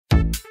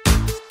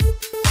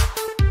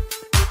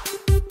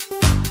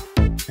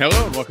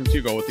Hello and welcome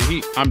to Go With The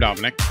Heat. I'm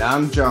Dominic.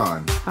 I'm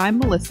John. I'm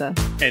Melissa.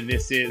 And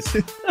this is...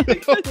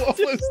 What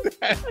was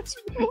that?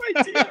 No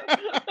idea.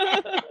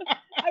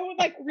 I was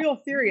like real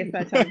serious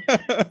that time.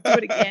 Do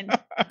it again.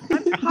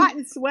 I'm hot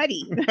and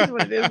sweaty. That's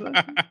what it is.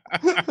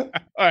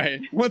 All right.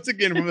 Once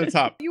again from the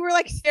top. You were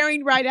like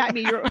staring right at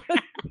me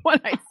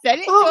when I said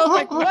it. So I was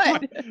like,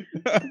 what?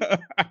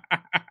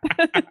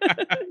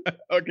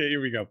 Okay, here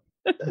we go.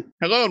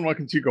 Hello and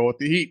welcome to Go With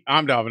The Heat.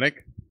 I'm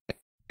Dominic.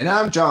 And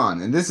I'm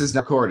John, and this is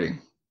recording.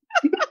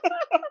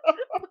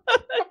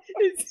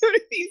 As soon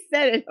as he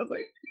said it, I was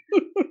like...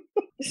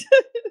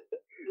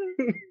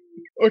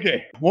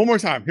 Okay, one more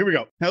time. Here we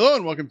go. Hello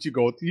and welcome to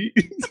Go With The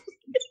Heat.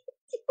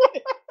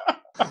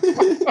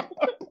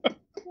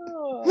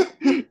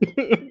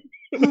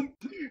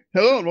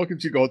 Hello and welcome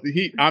to Go With The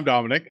Heat. I'm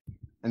Dominic.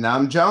 And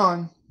I'm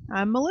John.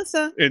 I'm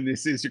Melissa. And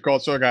this is your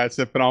cultural guide, it's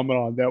a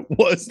phenomenon that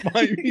was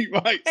Miami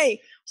Vice.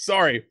 Hey.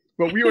 Sorry,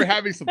 but we were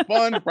having some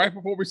fun right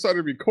before we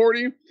started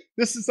recording.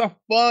 This is a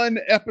fun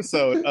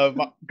episode of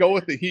Go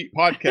With The Heat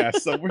podcast.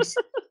 So we're,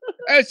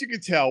 as you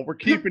can tell, we're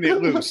keeping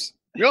it loose.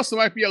 We also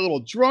might be a little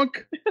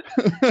drunk.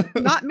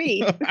 Not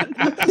me.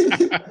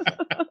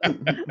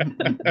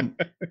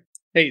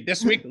 Hey,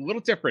 this week, a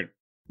little different.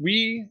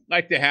 We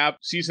like to have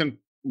season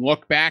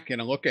look back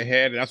and a look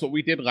ahead, and that's what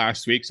we did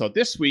last week. So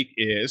this week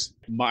is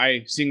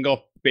my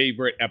single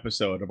favorite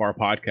episode of our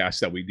podcast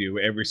that we do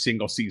every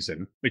single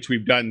season, which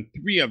we've done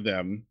 3 of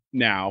them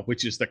now,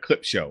 which is the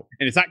clip show.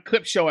 And it's not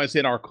clip show as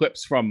in our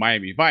clips from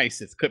Miami Vice,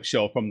 it's clip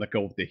show from the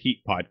Go With The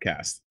Heat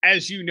podcast.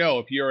 As you know,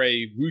 if you're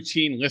a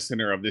routine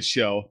listener of this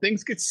show,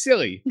 things get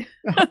silly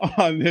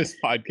on this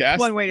podcast.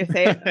 One way to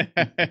say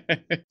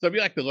it. So we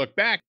like to look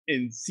back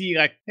and see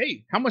like,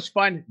 hey, how much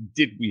fun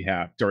did we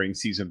have during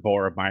season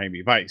 4 of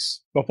Miami Vice?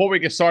 Before we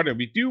get started,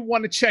 we do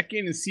want to check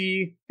in and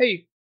see,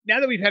 hey, now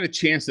that we've had a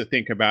chance to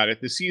think about it,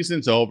 the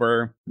season's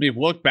over. We've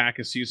looked back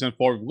at season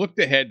 4, we've looked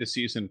ahead to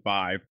season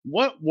 5.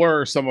 What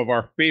were some of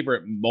our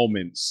favorite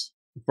moments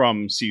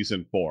from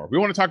season 4? We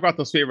want to talk about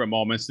those favorite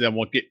moments, then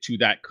we'll get to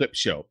that clip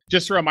show.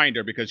 Just a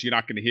reminder, because you're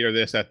not going to hear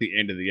this at the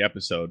end of the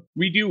episode,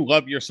 we do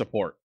love your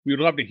support. We would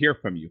love to hear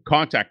from you.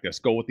 Contact us,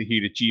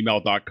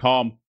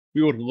 gowiththeheat@gmail.com.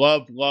 We would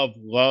love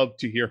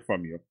to hear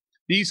from you.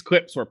 These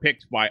clips were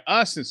picked by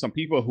us and some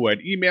people who had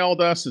emailed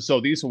us. And so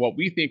these are what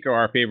we think are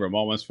our favorite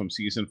moments from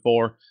season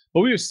 4. But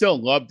we would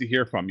still love to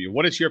hear from you.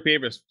 What is your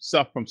favorite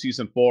stuff from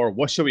season 4?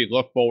 What should we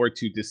look forward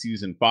to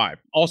season 5?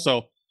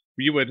 Also,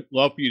 we would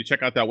love for you to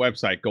check out that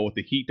website,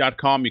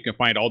 gowiththeheat.com. You can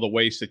find all the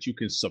ways that you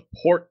can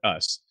support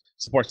us.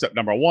 Support step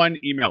number 1,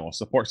 email us.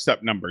 Support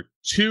step number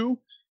 2,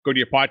 go to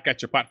your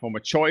podcast, your platform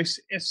of choice,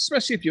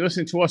 especially if you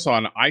listen to us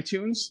on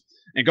iTunes,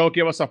 and go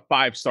give us a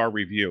 5-star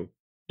review.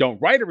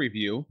 Don't write a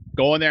review.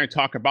 Go in there and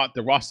talk about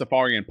the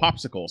Rastafarian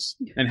popsicles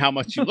and how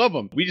much you love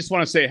them. We just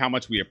want to say how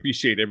much we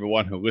appreciate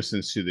everyone who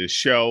listens to this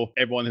show,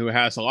 everyone who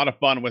has a lot of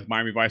fun with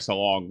Miami Vice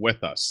along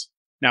with us.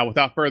 Now,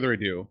 without further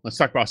ado, let's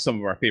talk about some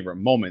of our favorite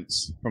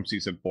moments from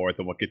season 4,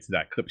 then we'll get to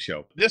that clip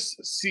show. This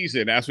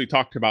season, as we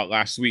talked about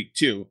last week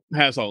too,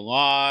 has a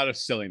lot of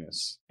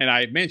silliness. And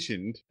I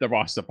mentioned the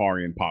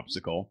Rastafarian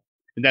popsicle,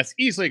 and that's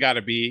easily got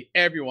to be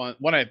everyone's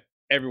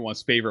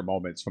favorite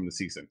moments from the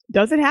season.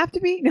 Does it have to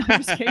be? No,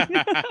 I'm just kidding.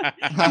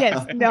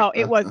 Yes, no,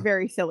 it was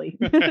very silly.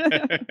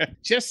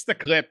 Just the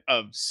clip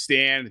of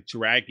Stan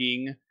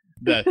dragging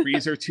the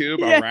freezer tube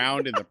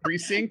around in the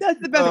precinct. That's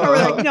the best part.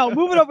 We're like, no,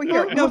 move it over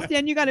here. No,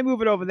 Stan, you got to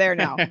move it over there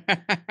now.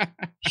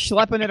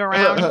 Schlepping it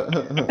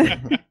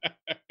around.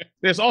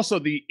 There's also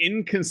the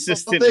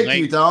inconsistent Thank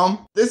length. you,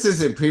 Dom. This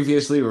isn't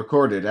previously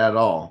recorded at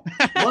all.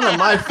 One of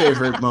my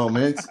favorite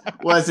moments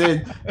was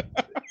in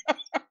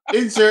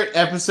insert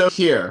episode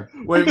here,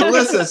 when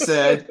Melissa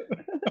said,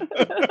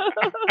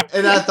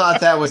 and I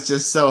thought that was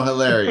just so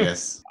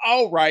hilarious.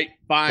 All right,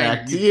 fine.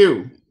 Back to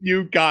you.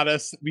 You got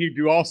us. We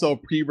do also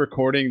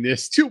pre-recording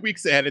this 2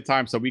 weeks ahead of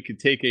time so we can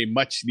take a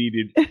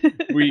much-needed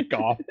week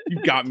off.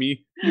 You got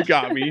me.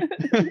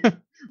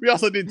 We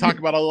also didn't talk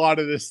about a lot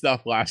of this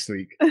stuff last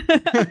week.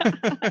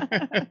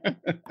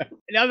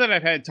 Now that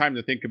I've had time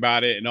to think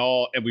about it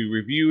and we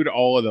reviewed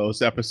all of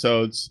those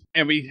episodes,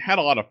 and we had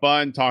a lot of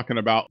fun talking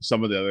about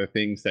some of the other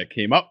things that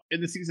came up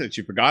in the season that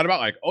you forgot about.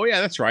 Like, oh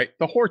yeah, that's right.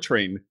 The whore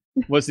train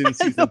was in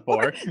season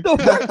 4. The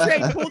whore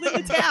train pulled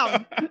into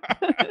town.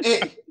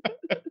 Hey,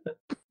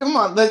 come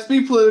on, let's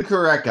be politically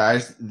correct,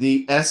 guys.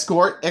 The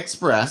Escort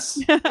Express.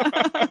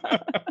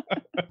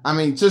 I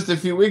mean, just a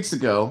few weeks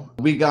ago,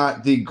 we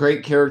got the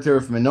great character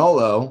of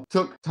Manolo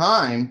took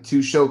time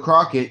to show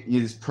Crockett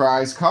his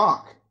prize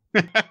cock.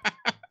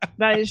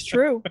 That is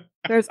true.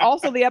 There's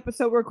also the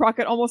episode where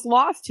Crockett almost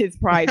lost his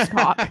prize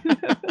cock.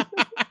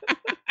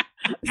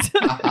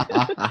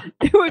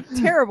 It was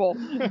terrible.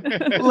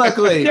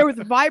 Luckily, there was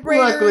vibrators.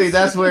 Luckily,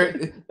 that's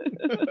where.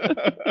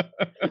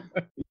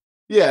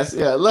 Yes,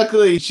 yeah.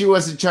 Luckily, she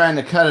wasn't trying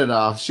to cut it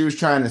off. She was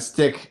trying to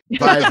stick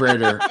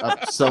vibrator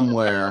up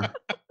somewhere.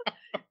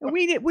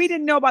 We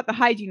didn't know about the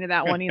hygiene of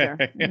that one either.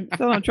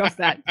 So don't trust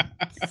that.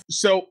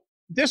 So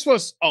This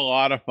was a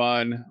lot of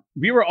fun.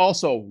 We were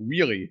also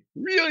really,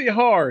 really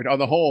hard on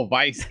the whole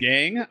Vice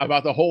gang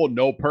about the whole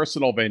no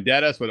personal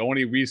vendettas, but the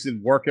only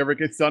reason work ever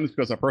gets done is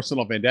because of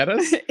personal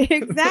vendettas.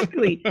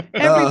 Exactly.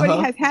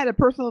 Everybody has had a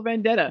personal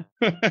vendetta.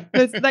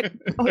 There's like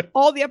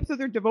all the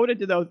episodes are devoted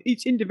to those.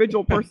 Each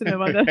individual person.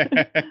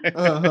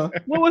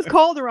 What was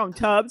Calderon,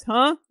 Tubbs?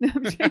 Huh?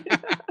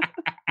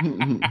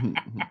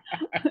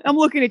 I'm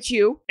looking at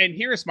you. And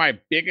here's my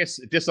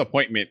biggest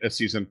disappointment of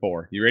season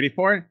 4. You ready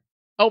for it?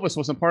 Elvis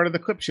wasn't part of the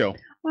clip show.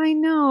 I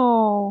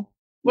know.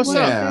 What's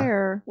up?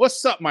 Yeah.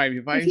 What's up, Miami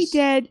Vice? Is he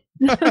dead?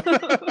 Is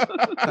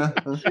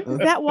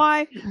that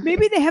why?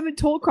 Maybe they haven't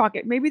told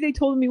Crockett. Maybe they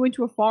told him he went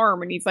to a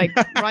farm and he's like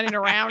running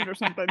around or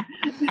something.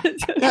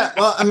 Yeah,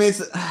 well, I mean,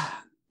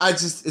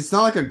 it's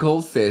not like a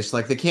goldfish.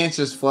 Like, they can't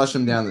just flush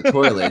him down the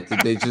toilet. Did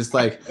they just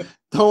like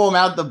throw him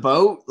out the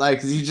boat?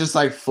 Like, is he just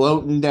like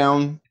floating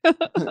down?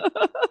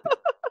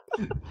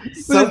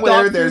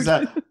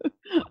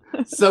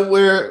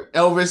 Somewhere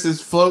Elvis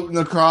is floating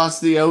across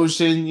the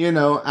ocean, you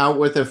know, out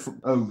with a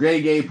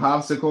reggae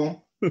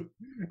popsicle.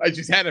 I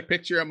just had a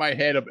picture in my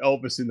head of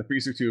Elvis in the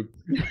freezer tube,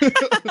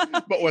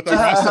 but with a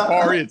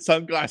Rastafari and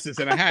sunglasses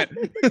and a hat.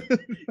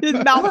 His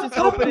mouth just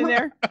open in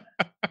there.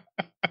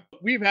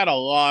 We've had a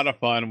lot of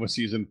fun with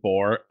season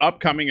 4.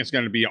 Upcoming is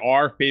going to be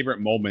our favorite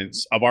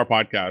moments of our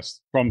podcast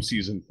from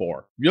season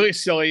 4. Really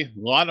silly, a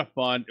lot of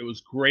fun. It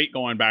was great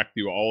going back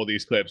through all of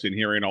these clips and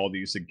hearing all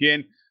these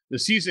again. The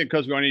season,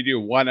 because we only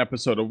do 1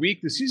 episode a week,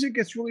 the season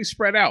gets really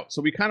spread out.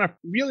 So we kind of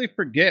really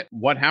forget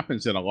what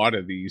happens in a lot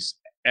of these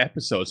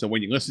episodes. And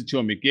when you listen to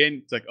them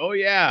again, it's like, oh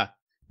yeah,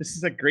 this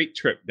is a great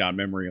trip down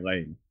memory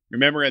lane.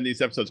 Remembering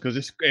these episodes,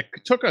 because it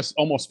took us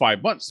almost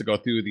 5 months to go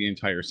through the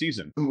entire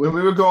season. When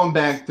we were going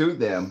back through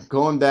them,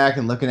 going back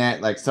and looking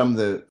at like some of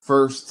the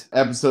first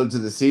episodes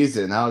of the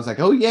season, I was like,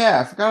 oh yeah,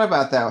 I forgot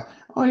about that.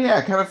 Oh yeah,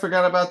 I kind of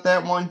forgot about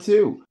that one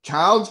too.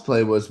 Child's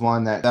Play was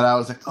one that I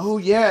was like, oh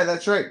yeah,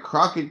 that's right.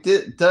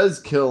 Crockett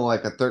does kill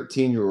like a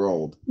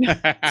 13-year-old.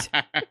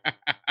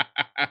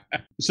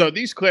 So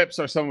these clips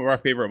are some of our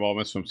favorite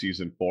moments from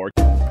season 4.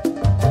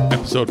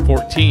 Episode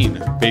 14,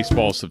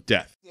 Baseballs of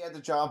Death. You had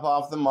to jump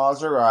off the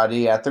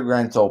Maserati at the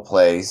rental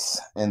place,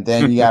 and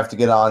then you have to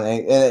get on.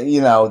 And,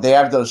 you know, they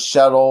have those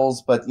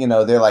shuttles, but, you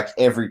know, they're like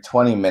every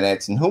 20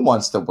 minutes, and who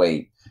wants to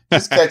wait?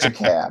 Just catch a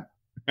cab.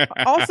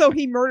 Also,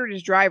 he murdered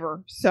his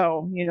driver,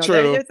 so, you know,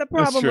 there's a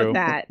problem with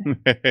that.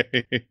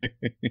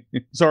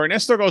 So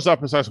Ernesto goes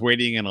up and starts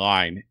waiting in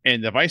line,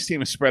 and the Vice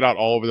team is spread out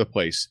all over the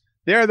place.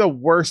 They're the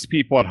worst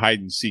people at hide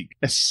and seek,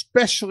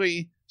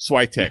 especially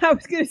Switek. I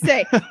was going to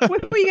say,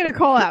 what are you going to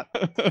call out?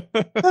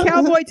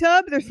 Cowboy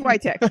Tubbs or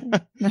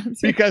Switek?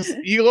 Because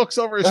he looks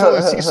over his shoulder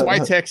and sees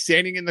Switek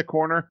standing in the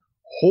corner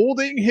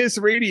holding his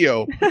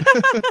radio.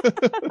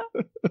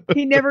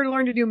 He never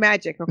learned to do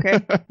magic, okay?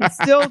 He's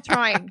still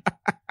trying.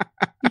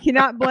 He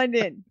cannot blend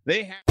in.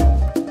 They have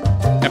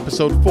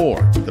episode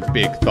 4, The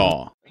Big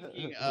Thaw.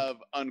 Speaking of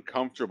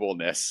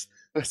uncomfortableness,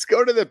 let's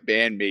go to the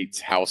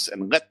bandmate's house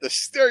and let the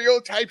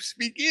stereotypes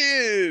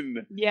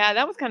begin. Yeah,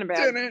 that was kind of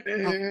bad.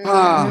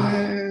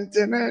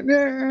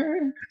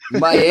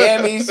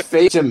 Miami's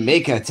fake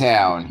Jamaica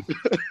town.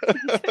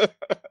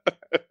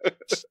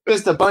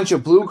 Just a bunch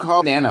of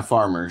blue-collar banana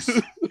farmers.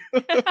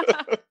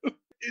 It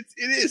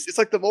is. It's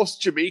like the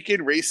most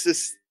Jamaican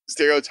racist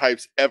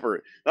stereotypes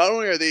ever. Not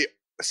only are they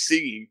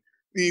singing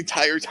the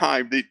entire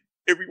time,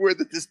 everywhere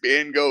that this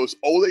band goes,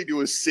 all they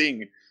do is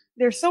sing.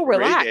 They're so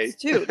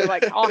relaxed too. They're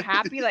like all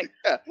happy, like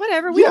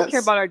whatever. We don't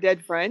care about our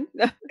dead friend.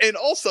 And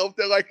also,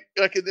 they're like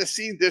in this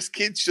scene, this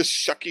kid's just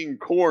shucking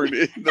corn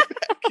in the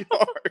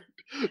backyard.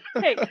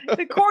 Hey,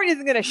 the corn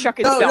isn't going to shuck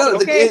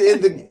itself, okay?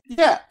 And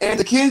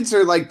the kids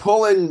are like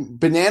pulling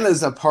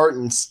bananas apart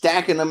and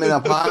stacking them in a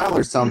pile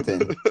or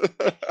something.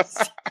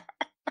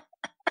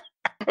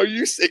 Are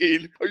you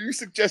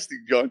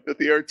suggesting, John, that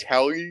they are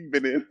tallying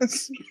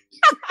bananas?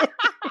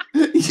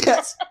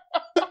 Yes,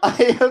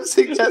 I am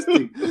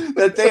suggesting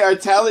that they are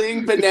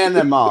tallying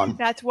banana mom.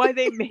 That's why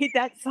they made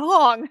that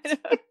song.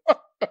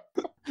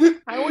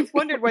 I always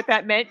wondered what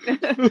that meant.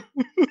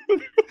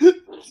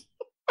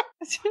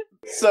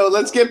 So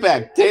let's get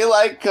back.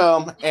 Daylight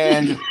come,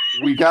 and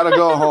we gotta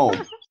go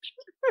home.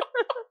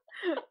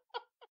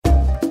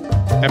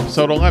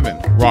 Episode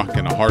 11, Rock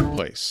in a Hard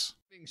Place.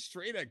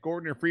 Straight at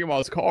Gordon and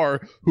Fremont's car,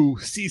 who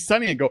sees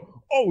Sonny and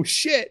go, "Oh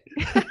shit!"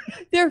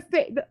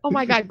 Oh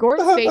my god,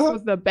 Gordon's face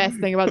was the best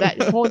thing about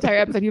that whole entire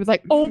episode. He was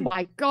like, "Oh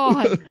my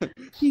god!"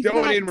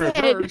 Going in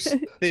reverse,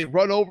 they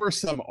run over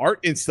some art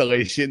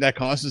installation that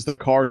causes the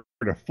car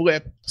to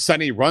flip.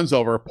 Sonny runs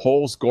over,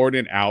 pulls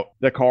Gordon out.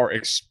 The car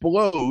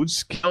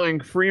explodes, killing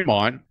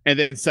Fremont. And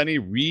then Sonny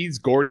reads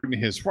Gordon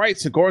his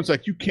rights, and Gordon's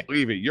like, "You can't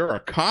leave it. You're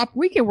a cop.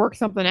 We can work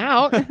something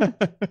out."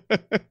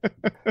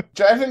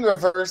 Driving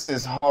reverse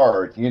is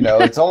hard. You know,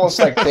 it's almost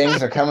like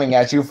things are coming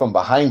at you from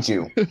behind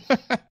you.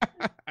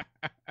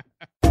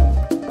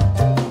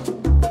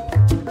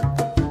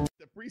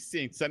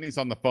 Precinct, Sonny's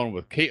on the phone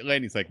with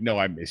Caitlin. He's like, "No,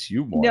 I miss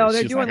you more." No,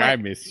 they're She's doing like, "I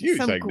miss you." He's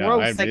some like, gross,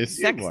 "No, I miss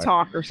you sex more."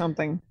 talk or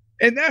something.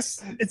 And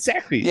that's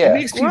exactly. Yeah. It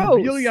makes me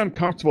really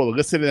uncomfortable to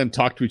listen to them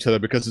talk to each other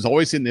because it's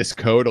always in this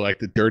code of like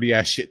the dirty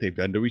ass shit they've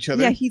done to each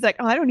other. Yeah, he's like,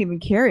 oh, I don't even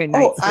carry a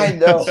nightstick. Oh, I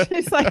know.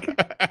 It's like,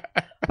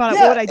 but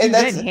what would I do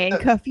then?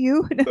 Handcuff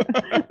you?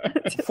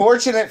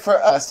 Fortunate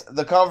for us,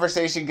 the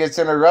conversation gets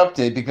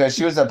interrupted because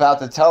she was about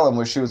to tell him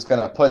where she was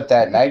going to put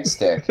that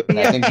nightstick. And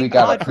I think we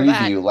got a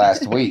preview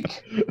last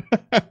week.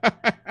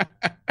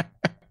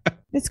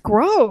 It's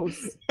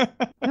gross.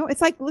 No,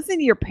 it's like listening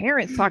to your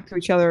parents talk to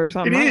each other or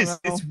something. It is.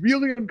 It's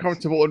really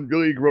uncomfortable and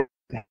really gross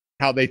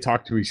how they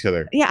talk to each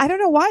other. Yeah, I don't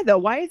know why though.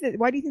 Why is it?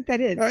 Why do you think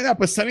that is? I know,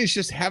 but Sonny's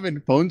just having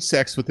phone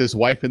sex with his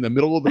wife in the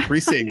middle of the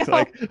precinct.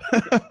 Like, you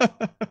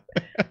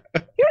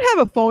don't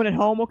have a phone at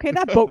home, okay?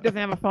 That boat doesn't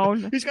have a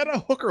phone. He's got a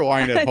hooker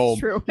line at That's home.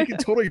 true. He can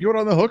totally do it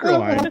on the hooker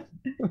line.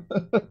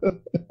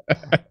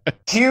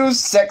 Cue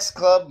sex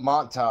club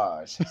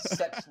montage.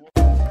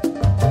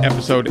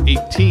 Episode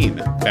 18,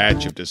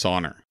 Badge of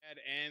Dishonor.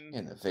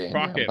 In the vein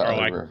Crockett by are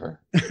the like,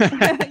 river.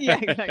 Yeah,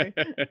 exactly.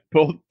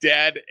 Both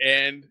Dad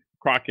and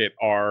Crockett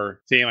are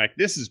saying like,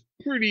 this is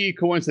pretty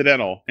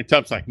coincidental. And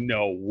Tubbs like,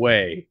 no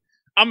way.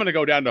 I'm going to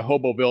go down to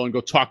Hoboville and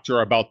go talk to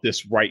her about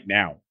this right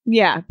now.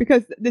 Yeah,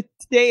 because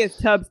today is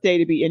Tubbs' day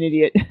to be an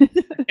idiot.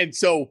 And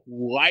so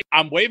like,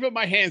 I'm waving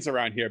my hands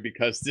around here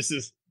because this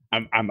is,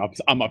 I'm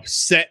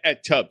upset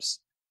at Tubbs.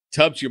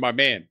 Tubbs, you're my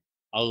man.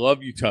 I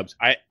love you, Tubbs.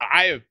 I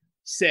have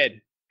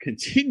said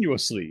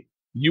continuously,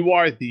 you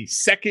are the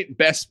second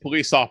best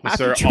police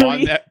officer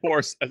on that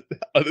force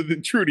other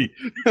than Trudy.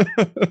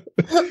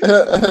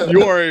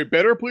 You are a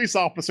better police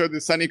officer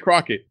than Sonny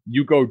Crockett.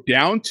 You go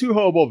down to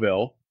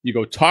Hoboville, you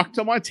go talk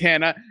to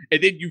Montana,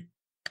 and then you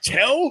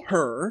tell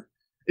her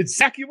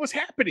exactly what's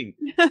happening.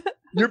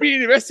 You're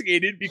being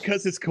investigated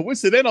because it's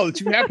coincidental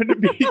that you happen to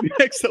be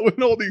next to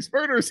when all these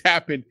murders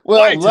happen.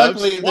 Well,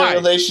 luckily the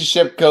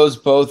relationship goes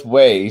both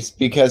ways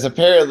because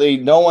apparently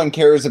no one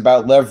cares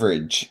about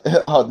leverage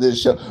on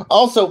this show.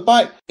 Also,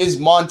 but is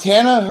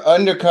Montana her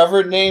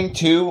undercover name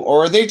too,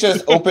 or are they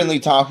just openly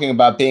talking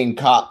about being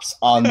cops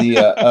on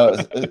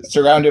the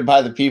surrounded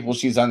by the people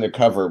she's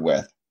undercover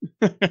with?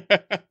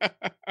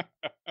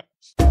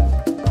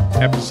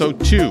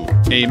 Episode 2,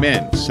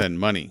 Amen, Send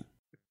Money.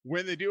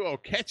 When the duo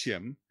catch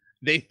him,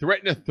 they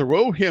threaten to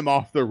throw him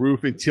off the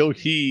roof until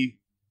he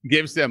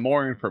gives them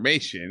more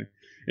information.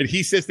 And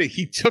he says that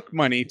he took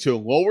money to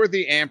lower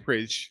the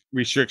amperage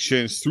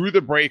restrictions through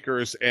the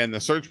breakers and the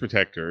surge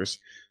protectors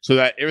so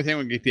that everything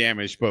would get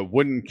damaged but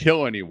wouldn't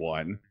kill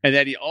anyone. And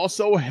that he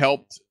also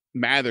helped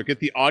Mather get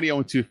the audio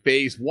into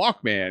Faye's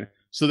Walkman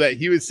so that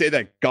he would say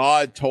that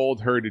God told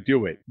her to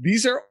do it.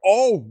 These are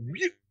all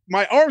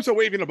my arms are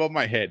waving above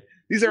my head.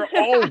 These are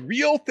all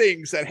real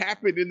things that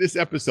happened in this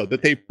episode,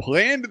 that they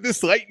planned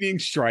this lightning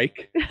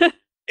strike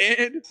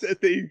and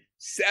that they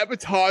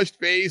sabotaged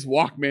Faye's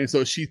Walkman.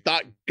 So she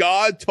thought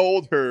God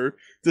told her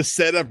to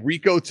set up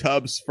Rico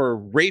Tubbs for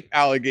rape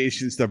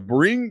allegations to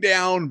bring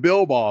down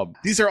Bill Bob.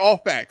 These are all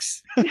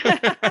facts.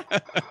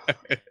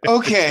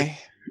 Okay.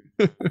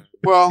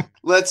 Well,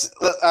 all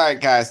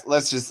right, guys,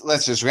 let's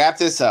just wrap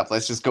this up.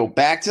 Let's just go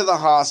back to the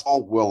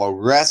hospital. We'll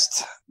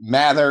arrest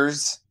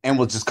Mathers and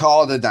we'll just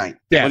call it a night.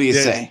 What do you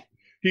say?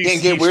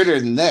 Can't get weirder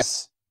than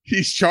this.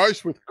 He's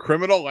charged with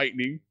criminal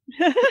lightning.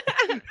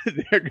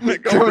 They're going to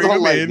go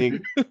bring him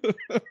in.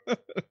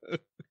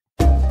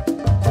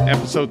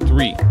 Episode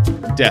 3,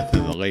 Death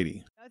of the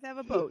Lady. Does have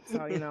a boat,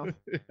 so you know.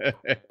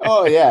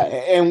 Oh yeah,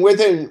 and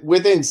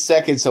within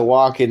seconds of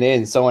walking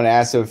in, someone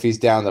asked him if he's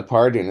down the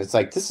party, and it's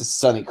like, this is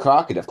Sonny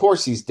Crockett. Of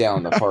course he's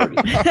down the party.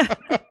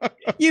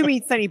 You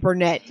mean Sonny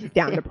Burnett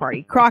down the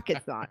party?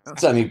 Crockett's not.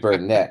 Sonny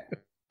Burnett.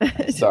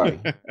 Sorry.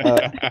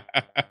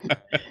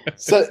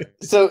 So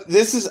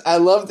this is, I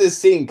love this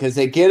scene because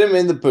they get him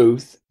in the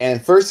booth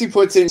and first he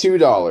puts in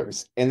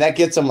 $2 and that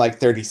gets him like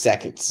 30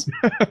 seconds.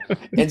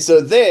 And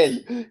so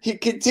then he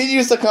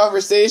continues the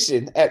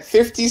conversation at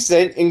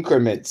 50-cent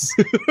increments.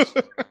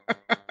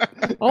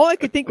 All I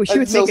could think was she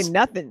was making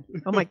nothing.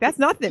 I'm like, that's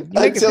nothing.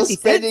 You're until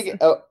spending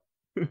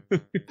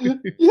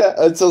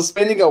until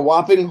spending a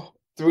whopping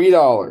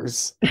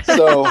 $3.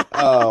 So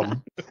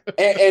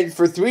and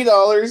for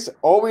 $3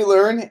 all we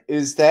learn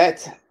is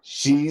that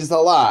she's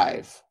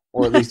alive,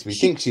 or at least we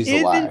think she's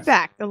alive. In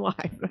fact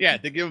alive. Yeah,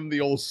 they give him the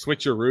old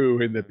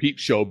switcheroo in the peep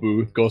show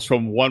booth. Goes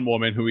from one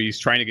woman who he's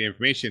trying to get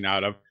information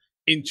out of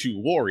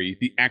into Lori,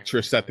 the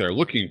actress that they're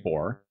looking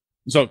for.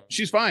 So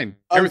she's fine,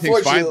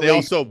 everything's fine. They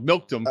also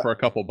milked him for a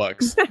couple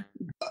bucks.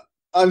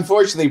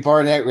 Unfortunately,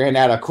 Barnett ran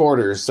out of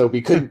quarters, so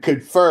we couldn't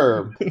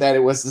confirm that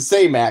it was the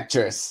same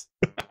actress.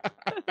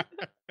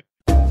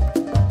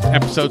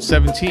 Episode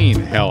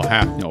 17, Hell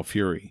Hath No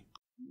Fury.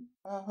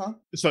 Uh-huh.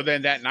 So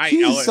then that night,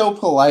 she's so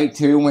polite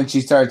too when she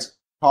starts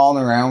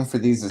calling around for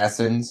these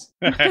assassins.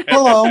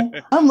 Hello,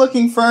 I'm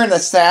looking for an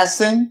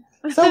assassin.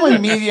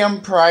 Someone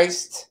medium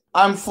priced.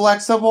 I'm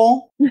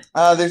flexible.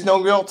 There's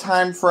no real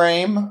time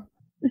frame.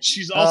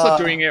 She's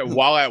also doing it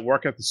while at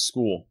work at the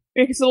school.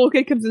 Because the little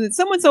kid comes in and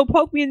someone so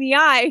poked me in the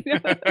eye.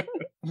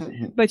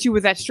 But she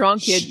was that strong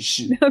kid.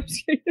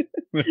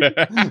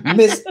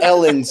 Miss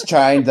Ellen's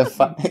trying to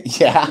find.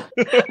 Yeah.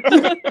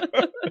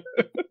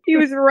 He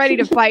was ready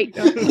to fight.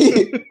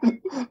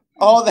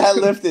 All that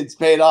lifted's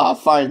paid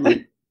off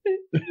finally.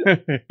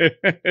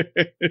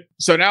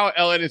 So now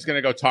Ellen is going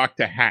to go talk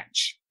to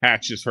Hatch.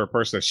 Hatch is her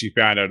person that she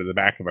found out of the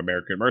back of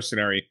American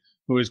Mercenary,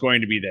 who is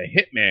going to be the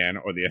hitman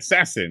or the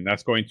assassin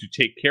that's going to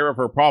take care of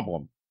her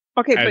problem.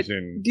 Okay, but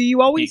do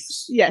you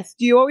always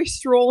do you always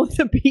stroll on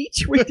the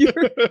beach with your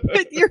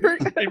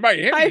in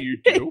Miami you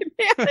do.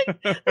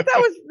 That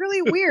was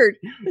really weird.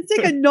 Let's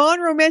take a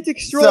non-romantic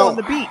stroll on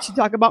the beach and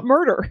talk about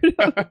murder.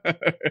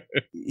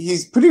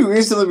 He's pretty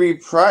reasonably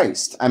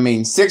priced. I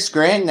mean,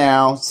 $6,000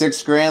 now,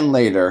 $6,000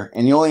 later,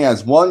 and he only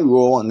has one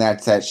rule, and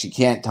that's that she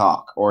can't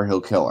talk or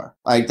he'll kill her.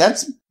 Like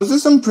those are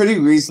some pretty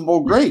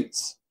reasonable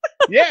rates.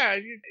 Yeah,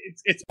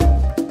 it's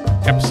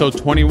episode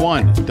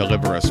 21.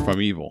 Deliver us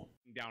from evil.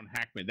 Down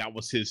Hackman, that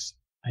was his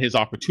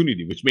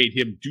opportunity, which made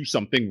him do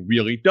something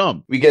really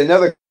dumb. We get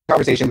another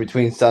conversation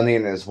between Sonny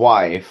and his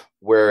wife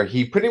where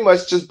he pretty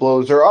much just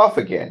blows her off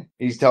again.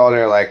 He's telling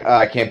her like,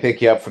 I can't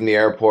pick you up from the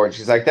airport.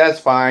 She's like, that's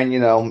fine,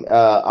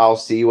 I'll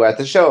see you at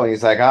the show. And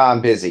he's like,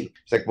 I'm busy.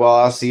 She's like, well,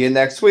 I'll see you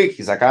next week.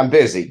 He's like, I'm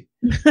busy.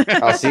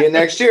 I'll see you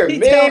next year.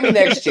 Maybe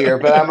next year,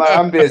 but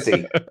I'm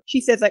busy.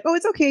 She says like, oh,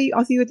 it's okay,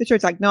 I'll see you at the show.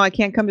 It's like, no, I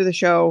can't come to the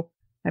show.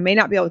 I may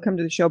not be able to come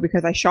to the show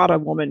because I shot a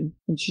woman.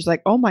 And she's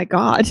like, oh my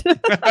God.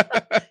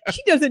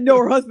 She doesn't know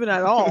her husband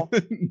at all.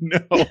 No.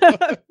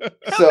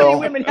 How many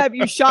women have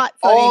you shot?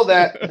 Sonny? All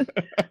that.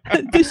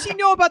 Does she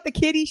know about the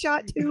kid he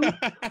shot too?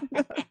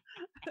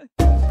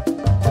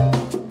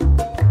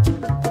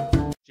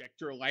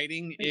 Projector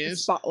lighting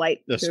is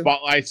the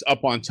spotlight's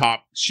up on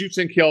top, shoots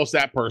and kills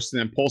that person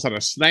and pulls out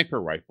a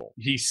sniper rifle.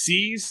 He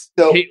sees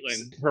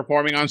Caitlin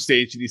performing on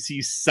stage and he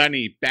sees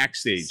Sonny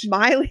backstage.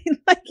 Smiling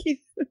like he's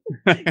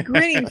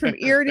grinning from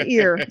ear to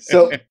ear.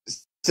 So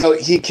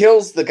he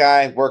kills the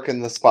guy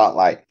working the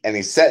spotlight and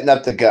he's setting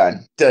up the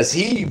gun. Does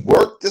he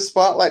work the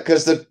spotlight?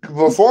 Because the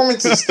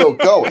performance is still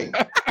going.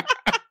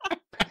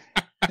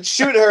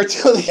 Shoot her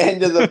till the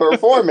end of the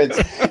performance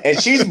and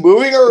she's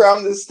moving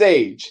around the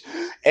stage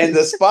and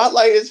the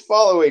spotlight is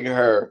following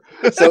her.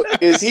 So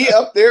is he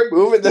up there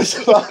moving the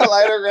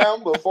spotlight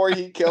around before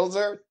he kills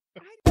her?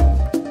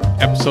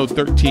 Episode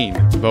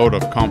 13, Vote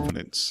of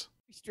Confidence.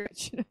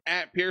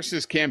 At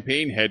Pierce's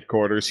campaign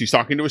headquarters, he's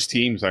talking to his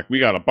team. He's like, we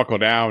got to buckle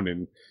down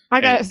and I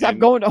gotta stop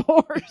going to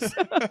horse.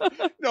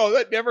 No,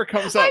 that never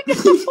comes up.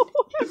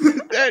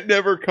 That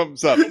never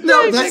comes up.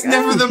 No, that's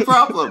never the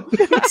problem.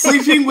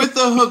 Sleeping with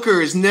the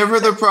hooker is never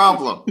the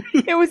problem.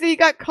 It was that he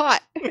got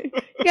caught. You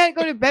gotta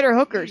go to better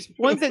hookers.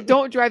 Ones that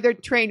don't drive their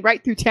train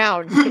right through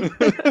town.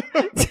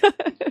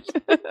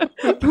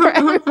 For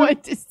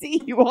everyone to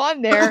see you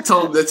on there. I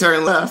told him to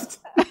turn left.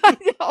 I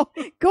know.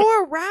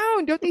 Go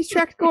around. Don't these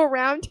tracks go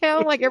around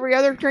town like every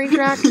other train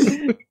track?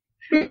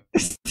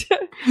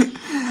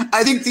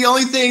 I think the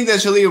only thing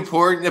that's really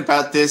important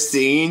about this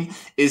scene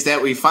is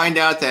that we find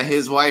out that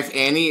his wife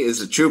Annie is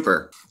a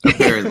trooper.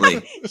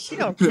 Apparently, she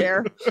don't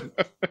care.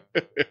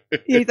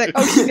 He's like,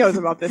 oh, she knows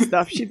about this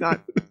stuff. She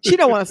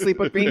don't want to sleep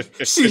with me.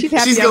 She's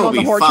happy I'm on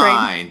the whore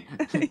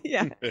train.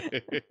 Yeah.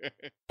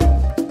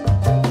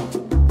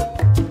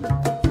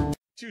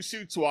 Two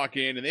suits walk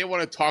in and they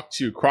want to talk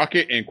to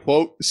Crockett and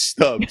quote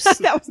Stubbs.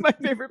 That was my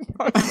favorite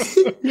part.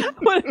 I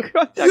want to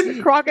talk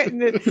to Crockett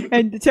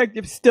and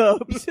Detective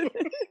Stubbs.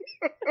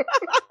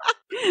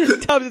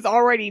 Tubbs is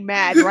already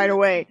mad right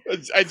away.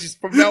 I just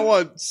from now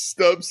on,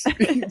 Stubbs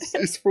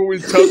is for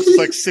when Tubbs is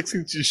like 6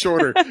 inches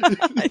shorter.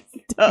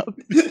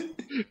 Stubbs.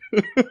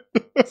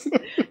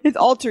 His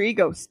alter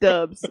ego,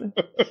 Stubbs.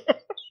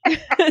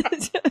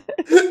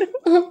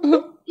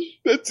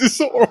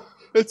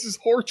 That's his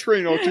whore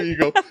train alter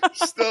ego,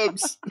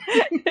 Stubbs.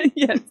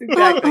 Yes,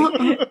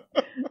 exactly.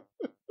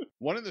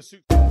 One of the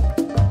suits.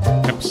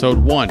 Episode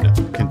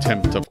 1,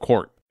 Contempt of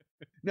Court.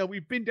 Now,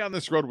 we've been down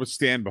this road with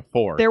Stan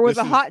before. There was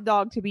a hot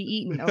dog to be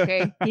eaten,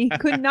 okay? He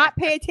could not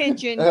pay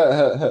attention.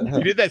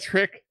 He did that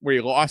trick where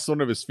he lost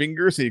one of his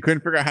fingers and he couldn't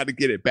figure out how to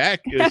get it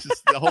back. It was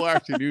just the whole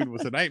afternoon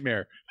was a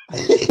nightmare.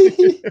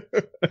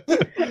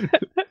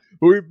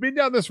 But we've been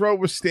down this road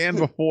with Stan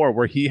before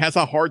where he has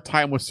a hard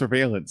time with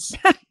surveillance.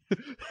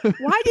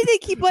 Why did they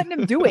keep letting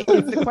him do it?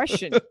 Is the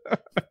question.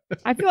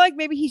 I feel like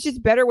maybe he's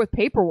just better with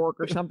paperwork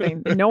or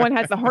something. And no one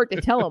has the heart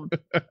to tell him.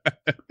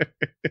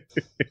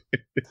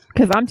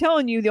 Because I'm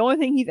telling you, the only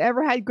thing he's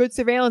ever had good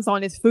surveillance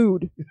on is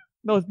food.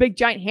 Those big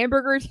giant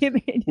hamburgers,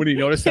 when he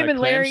noticed him that and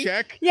Larry.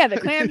 Clam Shack? Yeah, the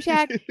Clam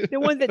Shack. The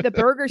ones that the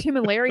burgers him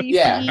and Larry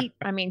used to eat.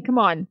 I mean, come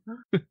on.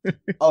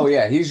 Oh,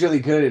 yeah. He's really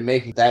good at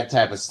making that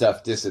type of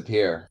stuff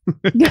disappear.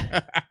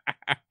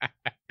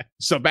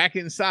 So back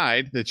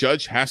inside, the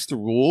judge has to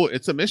rule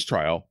it's a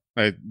mistrial.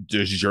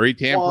 There's jury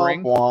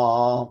tampering.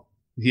 Wah, wah.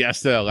 He has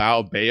to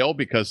allow bail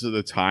because of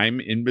the time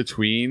in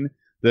between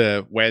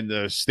when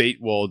the state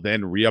will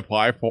then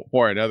reapply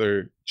for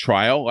another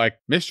trial. Like,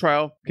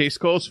 mistrial, case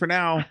closed for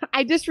now.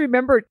 I just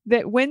remembered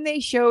that when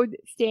they showed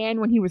Stan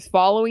when he was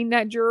following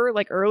that juror,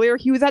 like earlier,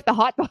 he was at the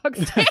hot dog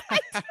stand.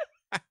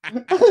 He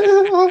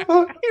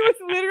was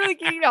literally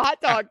eating a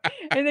hot dog,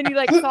 and then he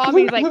like saw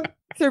me like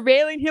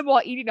surveilling him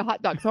while eating a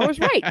hot dog. So I was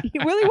right. He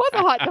really was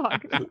a hot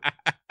dog.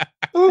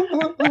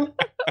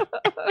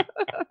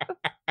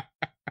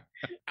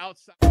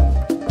 Outside.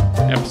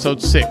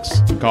 Episode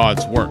 6,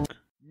 God's Work.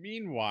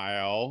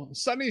 Meanwhile,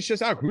 Sonny's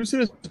just out cruising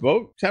his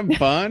boat, having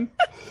fun.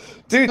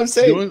 Dude, I'm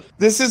saying,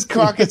 this is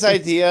Crockett's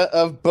idea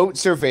of boat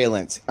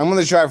surveillance. I'm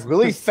going to drive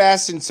really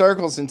fast in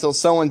circles until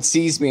someone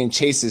sees me and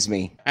chases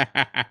me.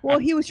 Well,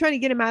 he was trying to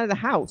get him out of the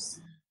house.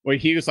 Well,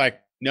 he was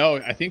like, no,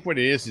 I think what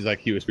it is like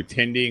he was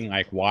pretending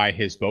like why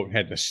his boat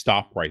had to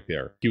stop right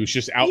there. He was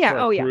just out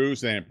for a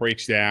cruise, and then it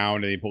breaks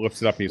down, and he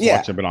lifts it up, and he's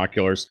watching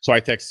binoculars. So I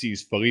text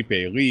sees Felipe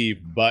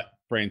leave, but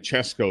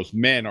Francesco's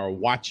men are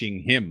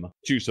watching him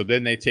too. So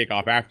then they take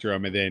off after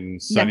him, and then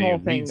Sonny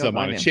leads them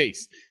on a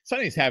chase.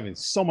 Sonny's having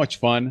so much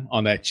fun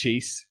on that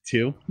chase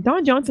too.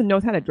 Don Johnson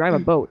knows how to drive a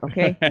boat.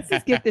 Okay, let's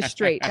just get this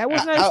straight. That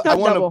was not a stunt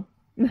double.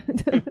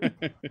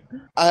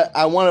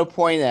 I want to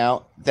point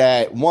out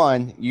that,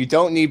 one, you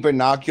don't need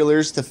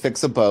binoculars to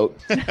fix a boat.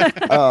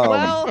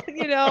 Well,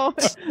 you know.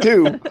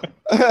 Two,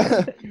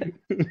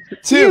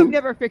 you've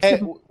never fixed a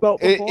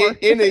boat before.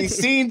 In a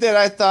scene that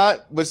I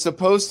thought was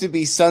supposed to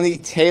be Sonny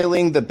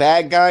tailing the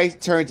bad guy,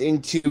 turned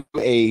into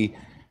a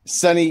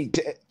Sonny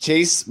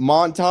chase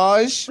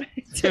montage.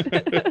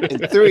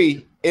 And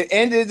 3, it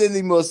ended in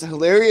the most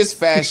hilarious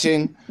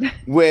fashion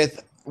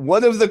with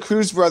one of the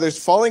Cruz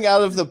brothers falling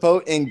out of the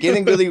boat and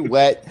getting really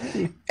wet,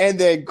 and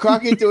then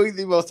Crockett doing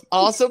the most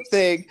awesome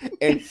thing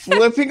and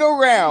flipping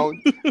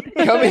around,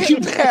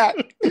 coming back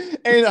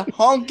and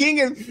honking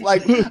and,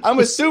 like, I'm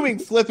assuming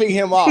flipping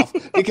him off,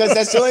 because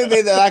that's the only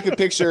thing that I could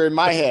picture in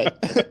my head.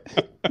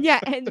 Yeah,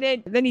 and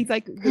then he's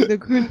like, the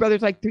Cruz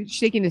brothers like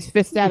shaking his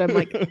fist at him,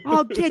 like,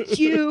 "I'll get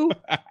you."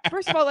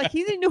 First of all, like,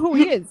 he didn't know who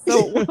he is,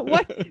 so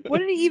what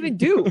did he even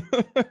do?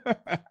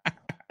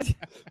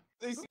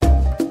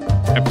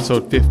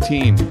 Episode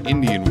 15,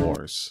 Indian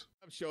Wars.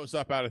 Shows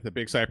up out at the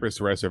Big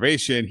Cypress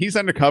Reservation. He's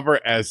undercover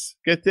as,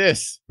 get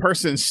this,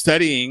 person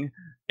studying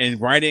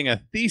and writing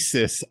a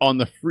thesis on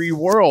the free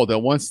world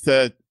and wants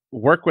to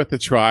work with the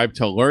tribe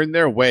to learn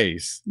their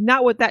ways.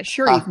 Not with that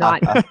shirt, he's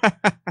not.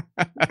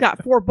 He's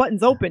got 4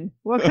 buttons open.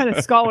 What kind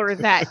of scholar is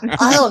that?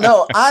 I don't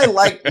know. I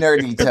like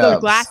Nerdy Tubbs. Those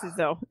glasses,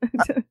 though.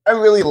 I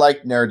really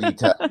like Nerdy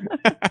Tubbs.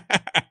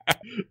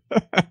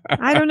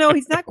 I don't know.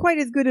 He's not quite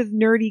as good as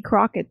Nerdy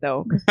Crockett,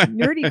 though.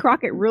 Nerdy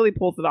Crockett really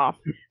pulls it off.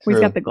 He's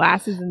got the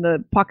glasses and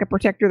the pocket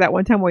protector that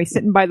one time where he's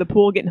sitting by the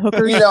pool getting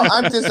hookers. You know,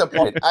 I'm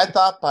disappointed. I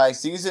thought by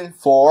season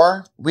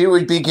 4, we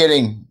would be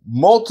getting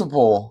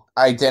multiple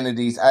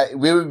identities.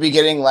 We would be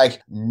getting,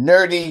 like,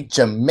 nerdy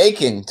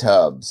Jamaican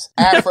Tubbs,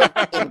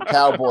 African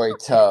Cowboy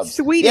Tubbs,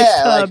 Swedish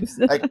Tubbs.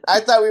 Like, I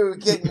thought we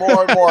would get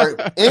more and more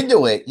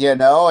into it, you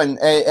know,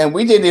 and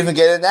we didn't even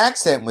get an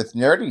accent with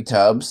Nerdy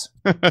Tubbs.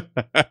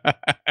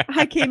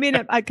 I came in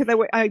because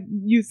I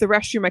used the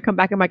restroom. I come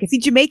back. I'm like, "Is he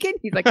Jamaican?"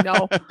 He's like,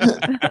 "No."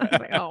 I was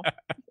like, "Oh."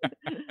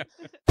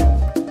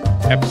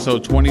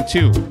 Episode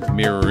 22,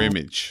 Mirror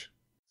Image.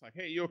 It's like,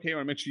 "Hey, you okay? I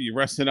want to make sure you're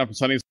resting up." And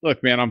Sonny's,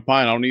 "Look, man, I'm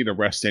fine. I don't need to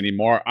rest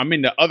anymore. I'm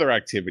into other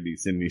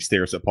activities." And he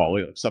stares at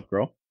Paulie. What's up,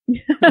 girl?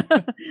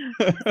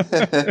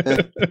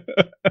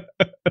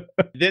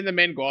 Then the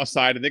men go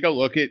outside and they go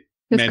look at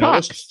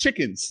Manuel's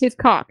chickens. His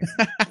cock.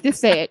 Just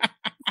say it.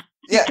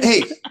 Yeah,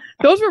 hey.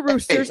 Those were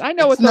roosters. I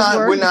know what those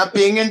were. We're not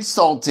being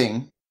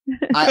insulting.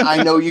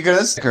 I know you're going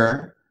to stick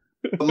her.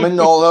 But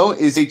Manolo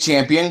is a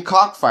champion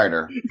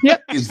cockfighter.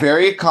 Yep. He's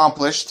very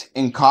accomplished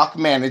in cock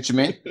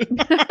management.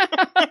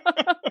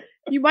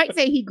 You might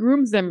say he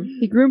grooms them.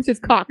 He grooms his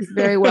cocks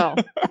very well.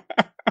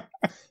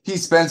 He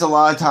spends a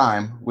lot of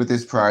time with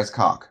his prize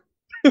cock.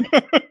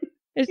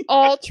 It's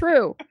all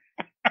true.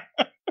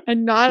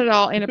 And not at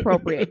all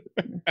inappropriate.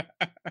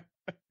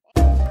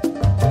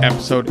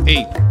 Episode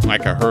 8,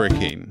 Like a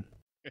Hurricane.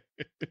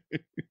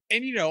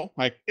 And, you know,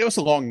 like, it was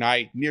a long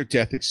night,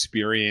 near-death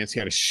experience. He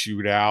had a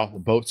shootout. The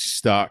boat's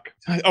stuck.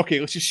 Okay,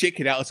 let's just shake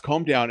it out. Let's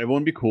calm down.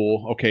 Everyone be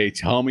cool. Okay,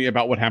 tell me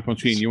about what happened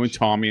between you and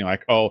Tommy.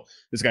 Like, oh,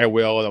 this guy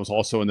Will that was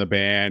also in the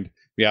band.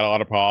 We had a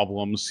lot of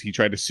problems. He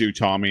tried to sue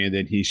Tommy, and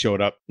then he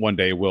showed up one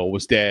day. Will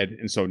was dead.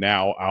 And so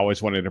now I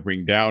always wanted to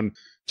bring down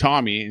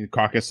Tommy. And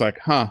Crockett's like,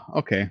 huh,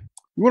 okay.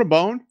 You want a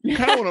bone? You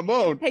kind of want a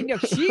bone. Hey, no,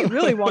 she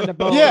really wanted a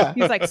bone. Yeah.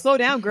 He's like, slow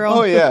down, girl.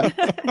 Oh, yeah.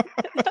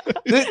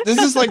 This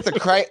is like the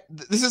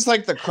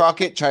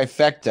Crockett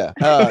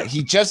trifecta.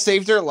 He just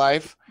saved her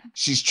life.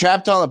 She's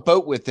trapped on a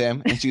boat with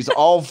him, and she's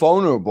all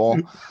vulnerable.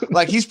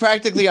 Like, he's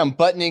practically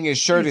unbuttoning his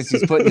shirt as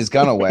he's putting his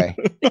gun away.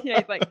 Yeah,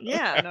 he's like,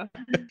 yeah. No.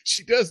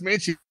 She does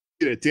mention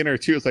at dinner,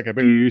 too. It's like, I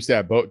better use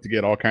that boat to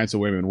get all kinds of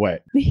women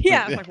wet.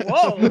 Yeah, I'm like,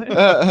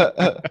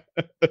 whoa.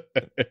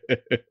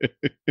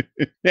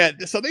 Yeah,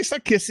 so they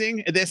start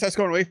kissing, and then it starts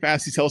going way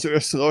fast. He tells her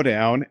to slow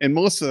down, and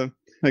Melissa,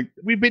 like,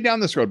 we've been down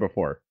this road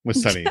before with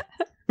Sonny.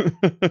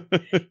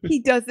 He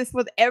does this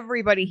with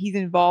everybody he's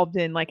involved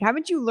in. Like,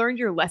 haven't you learned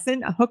your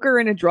lesson? A hooker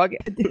and a drug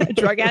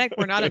addict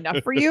were not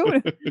enough for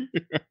you.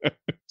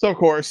 So, of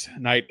course,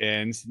 night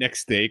ends.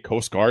 Next day,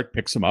 Coast Guard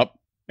picks them up.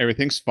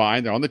 Everything's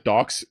fine. They're on the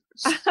docks,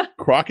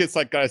 Crockett's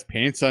like got his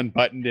pants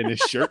unbuttoned and his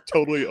shirt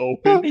totally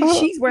open. And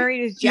she's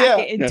wearing his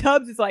jacket, and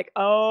Tubbs is like,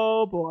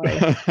 "Oh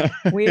boy,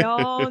 we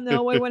all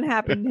know what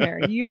happened there.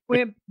 You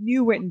went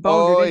and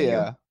boned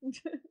her,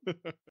 didn't you?"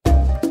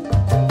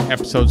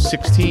 Episode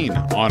 16,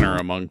 Honor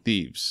Among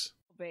Thieves.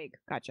 Vague.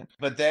 Gotcha.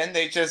 But then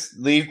they just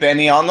leave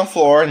Benny on the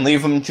floor and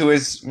leave him to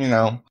his,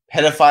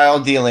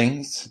 pedophile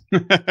dealings.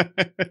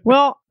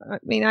 Well, I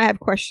mean, I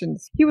have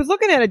questions. He was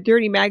looking at a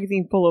dirty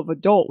magazine full of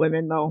adult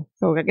women, though.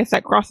 So I guess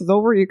that crosses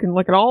over. You can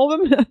look at all of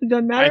them. It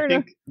doesn't matter. I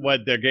think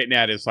what they're getting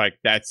at is like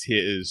that's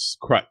his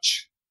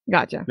crutch.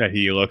 Gotcha. That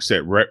he looks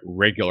at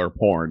regular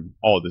porn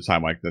all the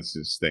time. Like that's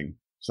his thing.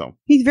 So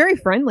he's very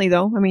friendly,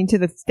 though. I mean, to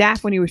the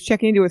staff when he was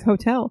checking into his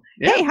hotel.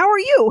 Yeah. Hey, how are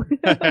you?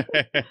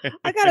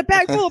 I got a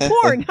bag full of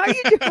porn. How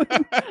you doing?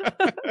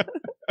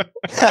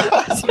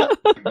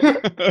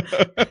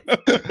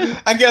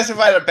 I guess if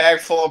I had a bag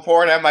full of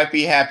porn, I might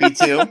be happy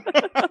too.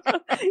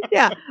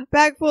 Yeah,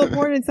 bag full of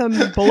porn and some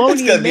bologna.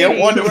 It's gonna be a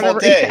wonderful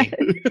day.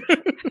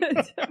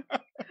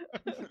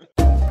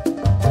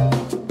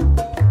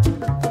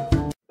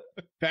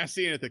 Fast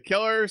scene at the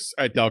Killers,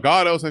 at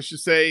Delgado's, I should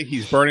say.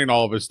 He's burning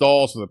all of his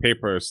dolls, so the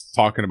paper is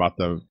talking about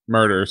the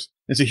murders.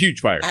 It's a huge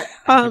fire.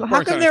 How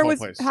come there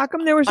was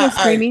no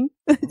screaming?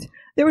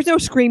 There was no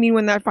screaming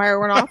when that fire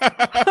went off.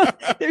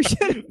 There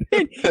should have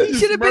been. He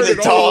should have been.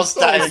 The dolls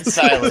died in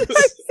silence.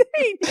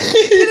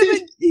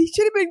 He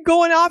should have been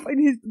going off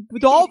in his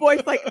doll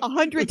voice like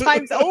 100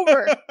 times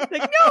over.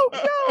 Like no.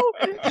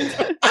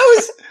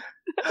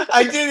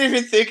 I didn't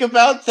even think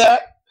about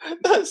that.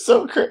 That's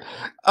so crazy.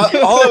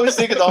 All I was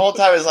thinking the whole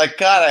time is like,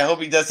 God, I hope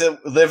he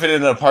doesn't live in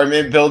an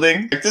apartment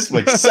building. Like, this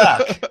would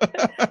suck.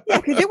 Yeah,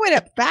 because it went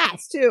up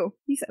fast too.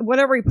 He said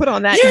whatever he put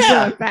on that, he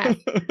went fast.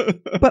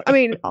 But I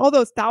mean, all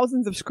those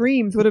thousands of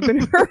screams would have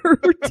been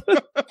heard.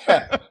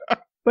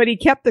 But he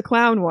kept the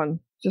clown one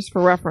just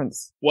for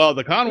reference. Well,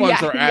 the clown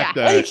ones are at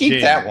the. Why did he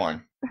keep that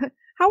one?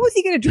 How was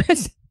he going to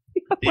dress?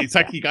 It's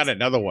like he got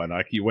another one.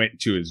 Like he went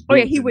to his booth. Oh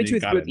yeah, he went to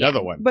his booth.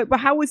 Another one. But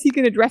how was he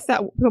going to dress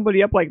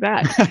somebody up like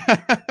that?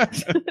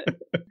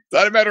 It's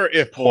not a matter of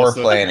if. Poor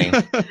planning.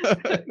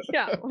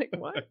 Yeah, like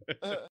what?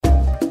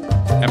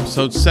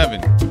 Episode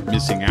 7,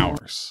 Missing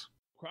Hours.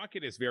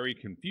 Crockett is very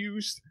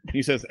confused.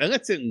 He says,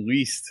 let's at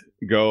least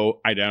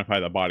go identify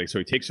the body. So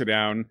he takes her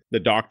down.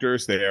 The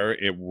doctor's there.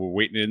 We're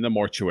waiting in the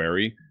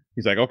mortuary.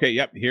 He's like, okay,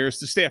 yep, here's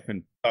the staff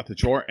and out the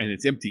drawer, and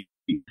it's empty.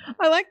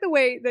 I like the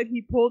way that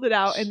he pulled it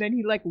out and then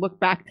he like looked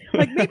back,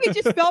 like maybe it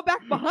just fell back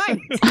behind.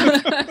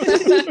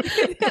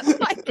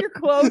 Like your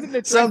clothes in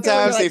the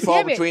sometimes they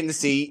fall between the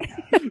seat.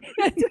 That's what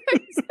I'm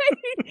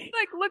saying.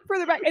 Like look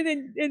further back, and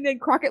then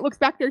Crockett looks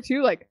back there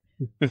too. Like,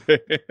 is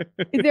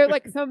there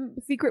like some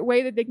secret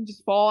way that they can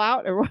just fall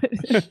out or what?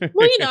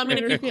 Well, I mean,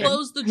 if you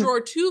close the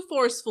drawer too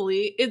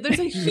forcefully, there's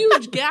a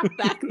huge gap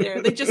back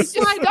there. They just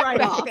slide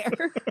right off.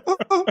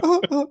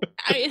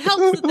 It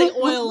helps that they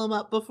oil them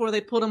up before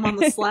they put them on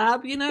the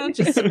slab,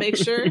 just to make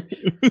sure.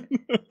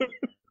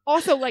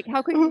 Also, like,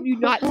 how could you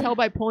not tell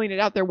by pulling it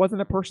out there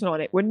wasn't a person on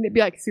it? Wouldn't it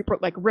be like super,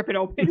 like, rip it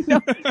open?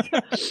 Like,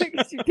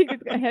 you think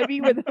it's heavy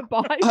with a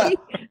body?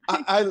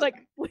 Like,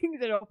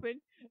 flings it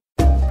open.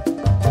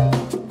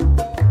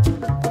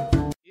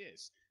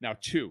 Now,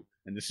 2,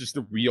 and this is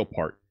the real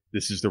part.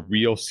 This is the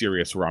real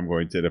serious where I'm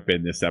going to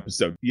defend this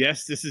episode.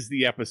 Yes, this is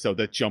the episode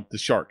that jumped the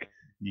shark.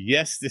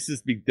 Yes, this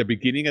is the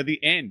beginning of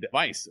the end.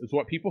 Vice is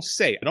what people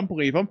say. I don't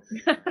believe them.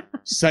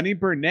 Sonny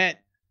Burnett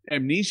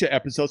amnesia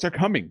episodes are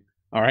coming.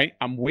 All right,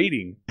 I'm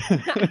waiting.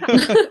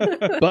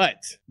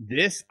 But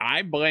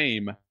I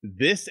blame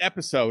this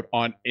episode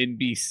on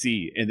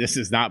NBC. And this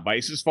is not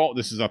Vice's fault.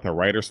 This is not the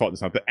writer's fault. This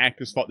is not the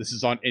actor's fault. This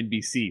is on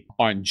NBC.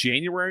 On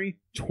January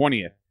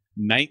 20th.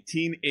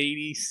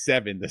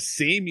 1987, the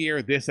same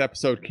year this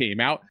episode came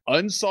out,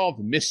 Unsolved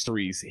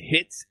Mysteries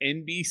hits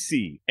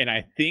NBC, and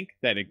I think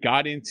that it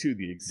got into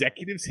the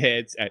executives'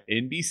 heads at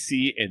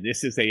NBC, and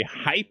this is a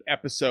hype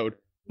episode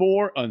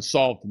for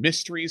Unsolved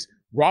Mysteries.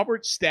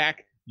 Robert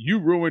Stack, you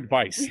ruined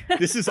Vice.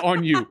 This is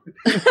on you.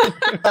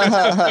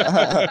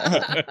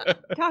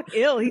 Talk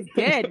ill. He's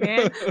dead,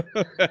 man.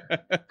 You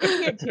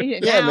can't change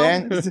it now.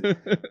 Man.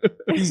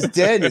 He's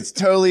dead. It's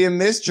totally a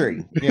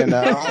mystery,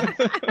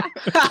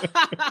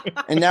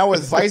 And now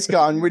with Vice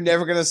gone, we're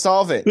never going to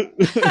solve it.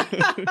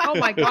 Oh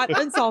my God.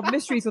 Unsolved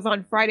Mysteries was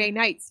on Friday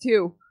nights,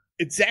 too.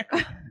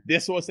 Exactly.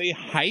 This was a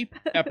hype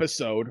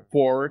episode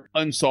for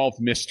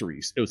Unsolved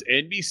Mysteries. It was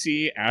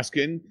NBC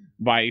asking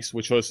Vice,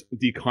 which was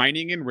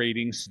declining in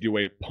ratings, to do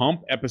a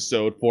pump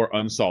episode for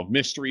Unsolved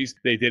Mysteries.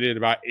 They did it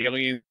about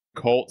alien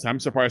cults. I'm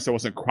surprised there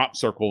wasn't crop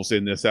circles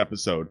in this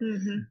episode.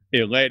 Mm-hmm.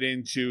 It led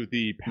into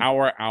the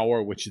Power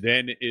Hour, which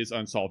then is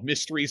Unsolved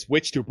Mysteries,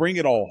 which, to bring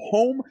it all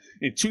home,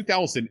 in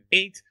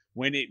 2008,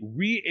 when it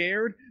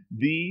re-aired,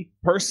 the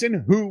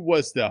person who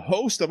was the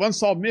host of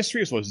Unsolved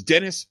Mysteries was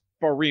Dennis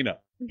Farina.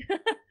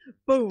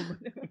 Boom.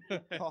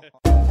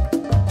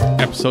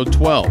 Episode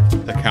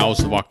 12, The Cows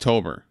of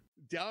October.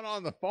 Down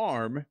on the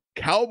farm,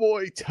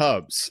 Cowboy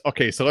Tubbs.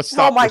 Okay, so let's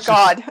stop. Oh my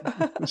God.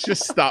 Let's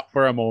just stop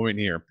for a moment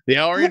here. They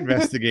are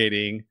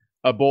investigating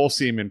a bull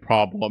semen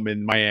problem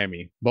in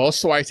Miami. Both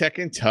Switek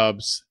and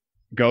Tubbs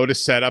go to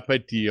set up a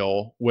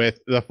deal with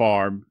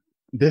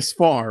this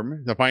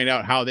farm to find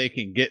out how they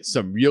can get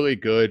some really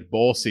good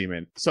bull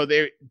semen. So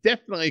they're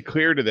definitely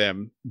clear to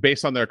them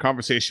based on their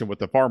conversation with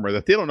the farmer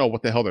that they don't know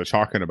what the hell they're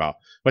talking about.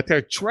 But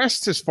they're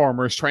dressed as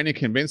farmers trying to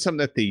convince them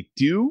that they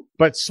do.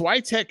 But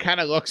Switek kind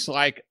of looks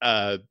like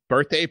a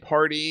birthday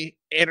party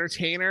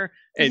entertainer.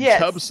 And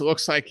Tubbs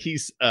looks like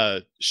he's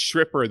a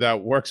stripper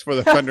that works for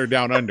the Thunder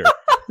Down Under.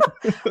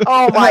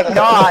 Oh my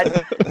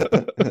God.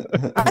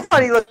 I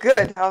thought he looked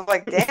good. I was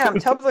like, damn,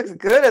 Tubbs looks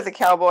good as a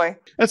cowboy.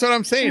 That's what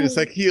I'm saying. It's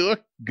like he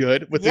looked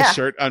good with his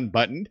shirt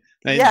unbuttoned.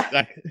 And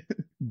like,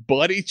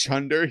 bloody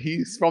chunder,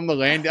 he's from the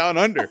land down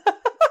under.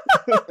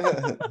 I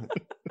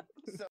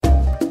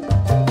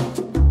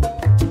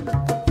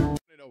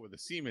know where the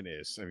semen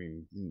is. I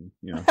mean,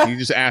 you know, you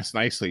just ask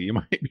nicely, you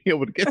might be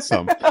able to get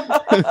some.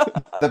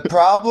 The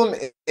problem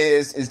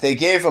is they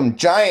gave him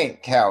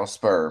giant cow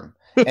sperm.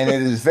 And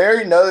it is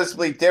very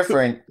noticeably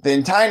different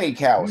than tiny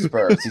cow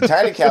sperm. See,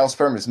 tiny cow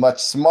sperm is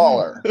much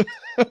smaller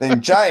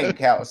than giant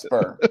cow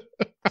sperm.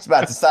 It's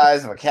about the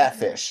size of a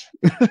catfish.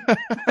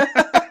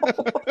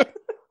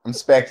 I'm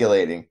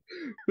speculating.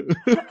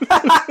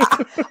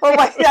 Oh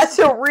my, that's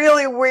a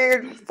really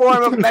weird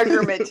form of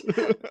measurement.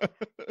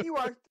 You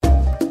are.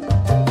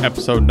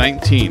 Episode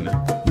 19,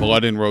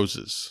 Blood and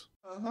Roses.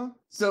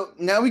 So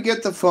now we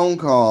get the phone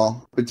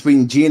call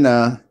between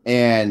Gina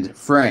and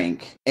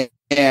Frank.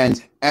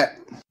 And at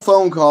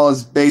phone call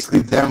is basically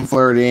them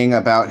flirting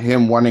about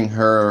him wanting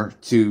her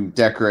to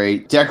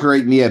decorate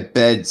me a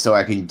bed so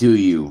I can do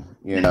you.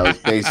 You know, it's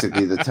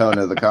basically the tone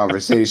of the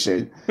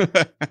conversation.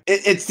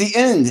 It's the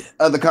end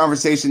of the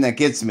conversation that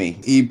gets me.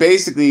 He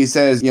basically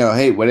says, you know,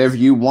 hey, whatever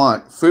you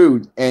want,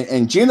 food.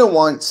 And Gina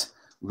wants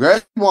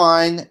red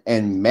wine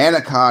and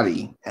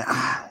manicotti.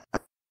 I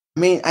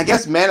mean, I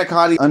guess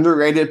manicotti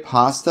underrated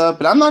pasta,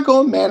 but I'm not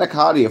going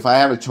manicotti if I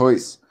have a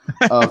choice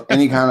of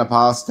any kind of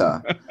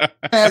pasta.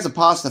 It has a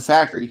pasta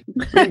factory.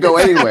 You can go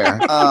anywhere.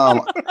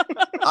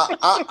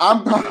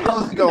 I'm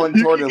probably going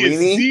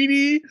tortellini.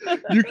 Ziti,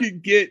 you can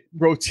get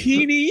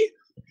rotini,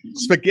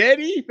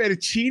 spaghetti,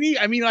 fettuccine.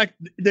 I mean, like,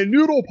 the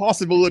noodle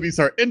possibilities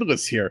are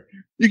endless here.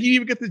 You can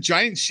even get the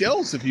giant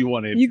shells if you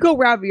wanted. You go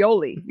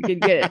ravioli. You can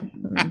get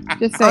it.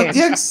 Just saying.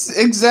 Yes,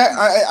 exactly.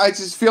 I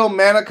just feel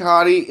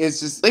manicotti is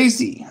just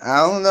lazy. I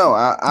don't know.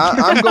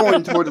 I'm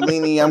going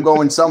tortellini. I'm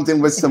going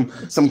something with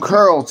some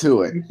curl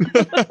to it.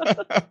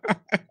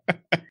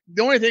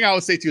 The only thing I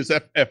would say to you is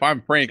if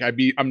I'm Frank,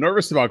 I'm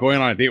nervous about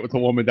going on a date with a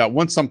woman that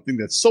wants something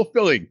that's so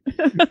filling.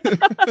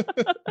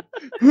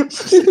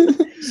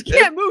 She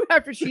can't move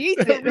after she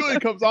eats it. It really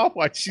comes off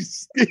like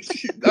she's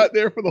not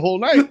there for the whole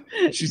night.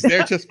 She's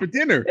there just for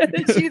dinner.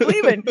 She's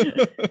leaving.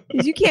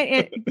 You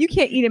can't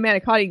eat a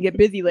manicotti and get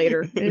busy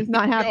later. It's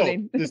not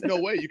happening. No, there's no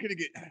way. You're gonna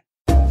get.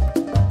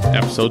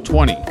 Episode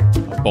 20,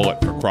 a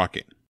bullet for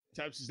Crockett.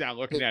 Tubbs is now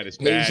looking at his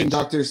badge. Asian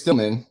Dr.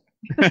 Stillman.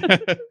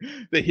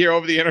 They hear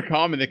over the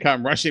intercom and they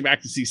come rushing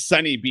back to see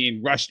Sonny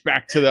being rushed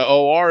back to the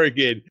OR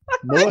again.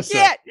 Melissa. I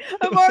can't.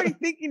 I'm already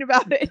thinking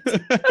about it.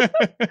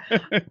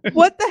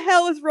 What the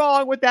hell is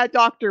wrong with that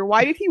doctor?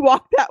 Why did he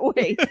walk that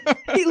way?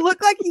 He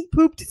looked like he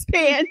pooped his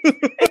pants and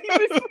he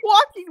was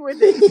walking with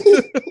it.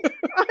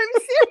 I'm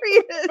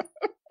serious.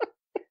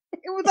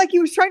 It was like he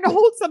was trying to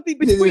hold something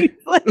between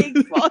his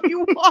legs while he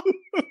walked.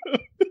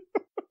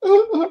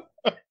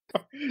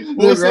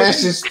 The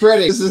rash is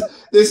spreading.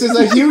 This is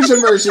a huge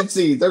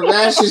emergency. The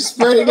rash is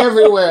spreading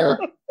everywhere.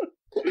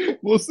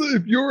 Well, so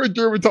if you're a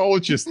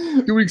dermatologist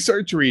doing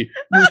surgery,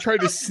 you're trying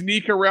to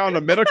sneak around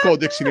a medical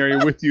dictionary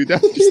with you.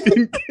 That's just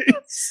in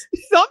case.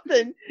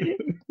 Something.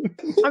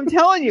 I'm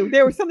telling you,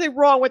 there was something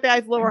wrong with that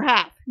guy's lower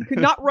half. He could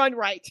not run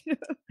right.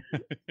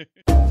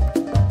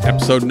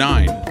 Episode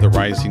 9, The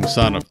Rising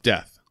Sun of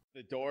Death.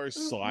 The doors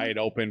slide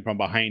open from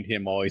behind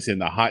him while he's in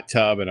the hot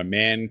tub, and a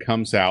man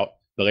comes out.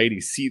 The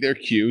ladies see their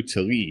cue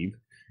to leave,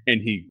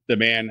 and the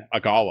man,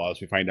 Agawa,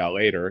 as we find out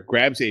later,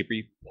 grabs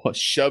Avery,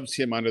 shoves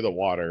him under the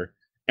water,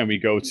 and we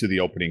go to the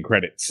opening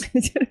credits.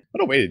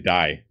 What a way to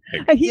die.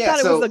 Like, he thought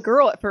it was a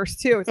girl at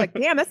first, too. It's like,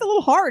 damn, that's a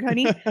little hard,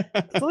 honey.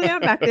 Slow down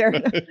back there.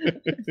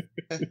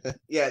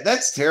 Yeah,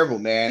 that's terrible,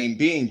 man. I mean,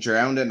 being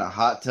drowned in a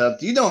hot tub.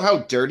 Do you know how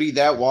dirty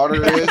that water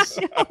is?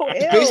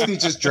 It's basically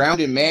just drowned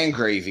in man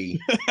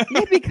gravy.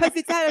 Yeah, because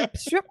it's at a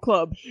strip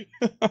club.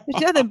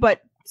 There's nothing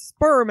but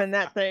sperm in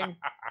that thing.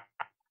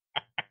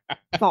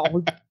 It's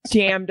all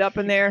jammed up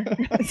in there.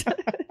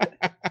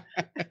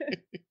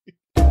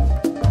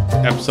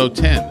 Episode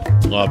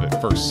 10, Love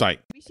at First Sight.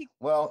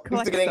 Well,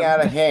 it's getting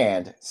out of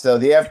hand. So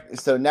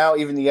now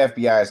even the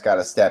FBI's got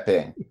to step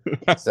in.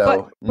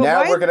 So but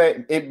now we're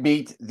gonna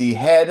meet the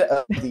head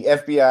of the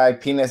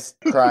FBI Penis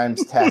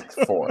Crimes Task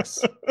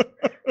Force,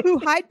 who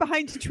hide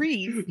behind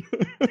trees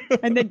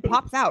and then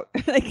pops out.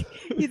 Like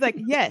he's like,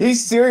 yes.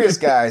 He's serious,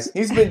 guys.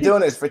 He's been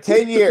doing this for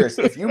 10 years.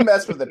 If you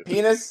mess with a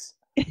penis,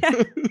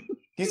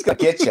 he's gonna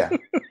get you.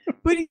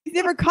 But he's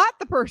never caught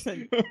the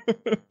person.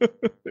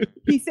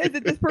 He says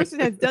that this person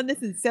has done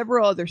this in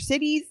several other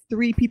cities.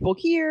 3 people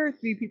here,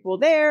 3 people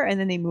there, and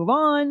then they move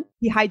on.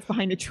 He hides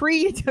behind a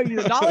tree to tell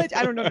you the knowledge.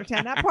 I don't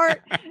understand that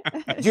part.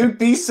 You'd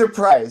be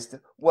surprised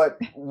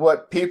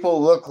what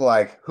people look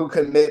like who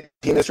commit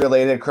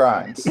penis-related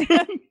crimes.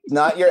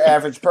 Not your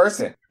average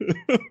person.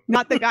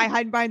 Not the guy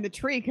hiding behind the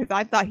tree, because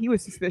I thought he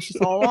was suspicious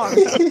all along.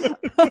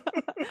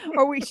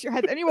 Are we sure?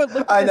 Has anyone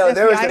looked at I know, this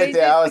there was FBI a day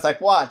agent? I was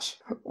like, watch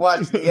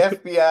the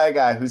FBI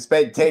guy who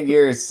spent 10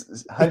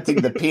 years hunting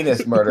the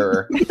penis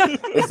murderer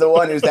is the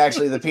one who's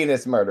actually the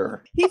penis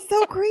murderer. He's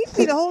so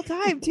creepy the whole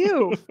time,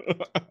 too.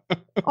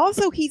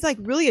 Also, he's like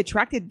really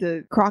attracted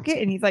to Crockett,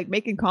 and he's like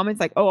making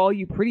comments like, oh, all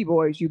you pretty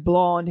boys, you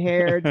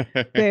blonde-haired,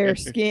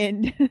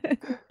 fair-skinned.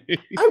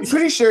 I'm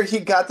pretty sure he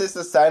got this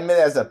assignment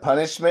as a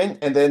punishment,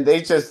 and then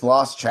they just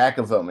lost track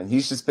of him, and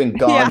he's just been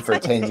gone for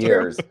 10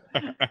 years.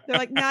 They're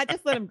like, nah,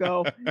 just let him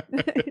go.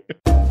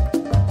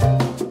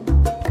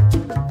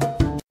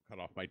 Cut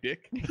off my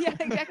dick. Yeah,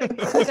 exactly.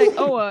 He's like,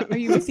 oh, are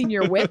you missing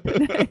your whip?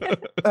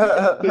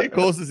 He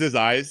closes his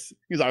eyes.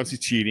 He's obviously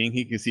cheating.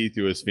 He can see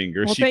through his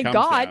fingers. Well, She thank comes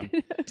God.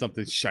 down,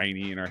 something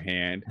shiny in her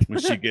hand. When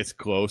she gets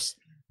close,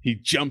 he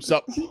jumps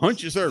up,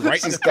 punches her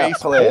right in She's the got face,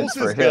 plans pulls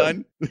his for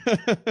him. gun,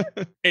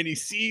 and he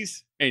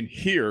sees and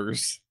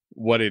hears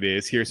what it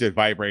is. Hears it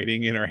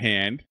vibrating in her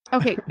hand.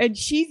 Okay, and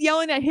she's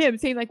yelling at him,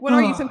 saying like, what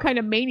are you, some kind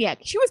of maniac?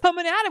 She was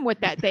humming at him with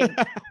that thing.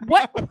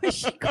 What was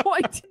she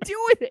going to do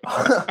with it?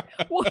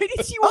 Why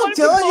did she I'm want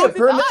to telling you, close his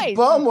Burnet's eyes?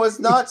 bum was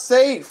not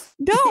safe.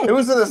 No, It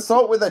was an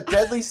assault with a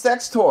deadly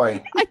sex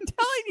toy. I'm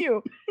telling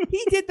you,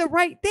 he did the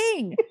right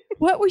thing.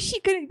 What was she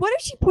gonna? What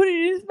if she put it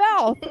in his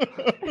mouth?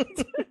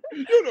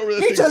 You know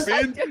where He this just-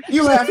 thing's been.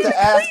 You have to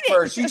ask Clean it.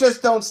 first. You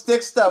just don't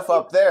stick stuff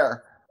up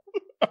there.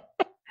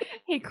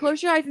 Hey,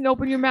 close your eyes and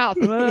open your mouth.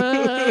 This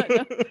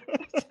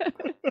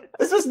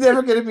is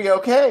never going to be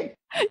okay.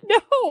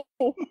 No.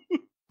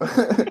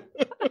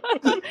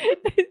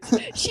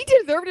 She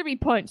deserved to be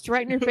punched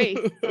right in her face.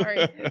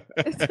 Sorry.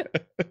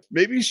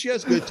 Maybe she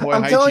has good toy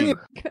I'm hygiene. telling you,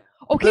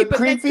 Okay, the but that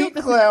creepy still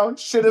doesn't- clown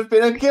should have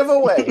been a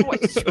giveaway.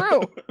 What's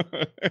true?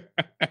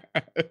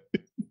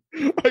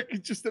 I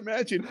can just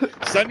imagine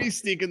Sunny's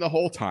stinking the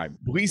whole time.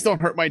 Please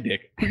don't hurt my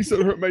dick. Please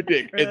don't hurt my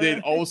dick. And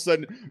then all of a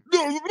sudden,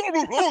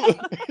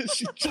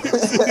 she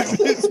jumps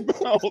in his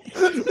mouth.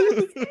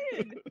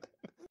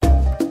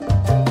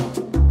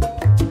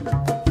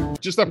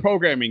 Just a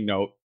programming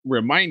note,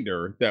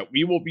 reminder that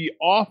we will be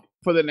off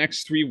for the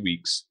next 3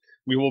 weeks.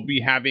 We will be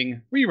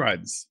having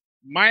reruns.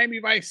 Miami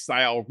Vice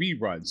style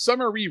reruns.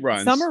 Summer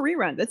reruns. Summer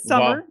rerun. It's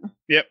summer.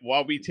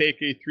 While we take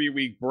a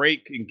 3-week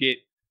break and get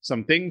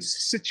some things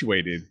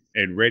situated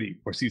and ready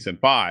for season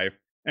 5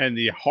 and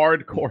the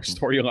hardcore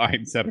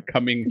storylines that are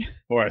coming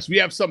for us. We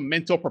have some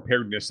mental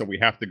preparedness that we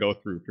have to go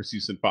through for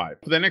season 5.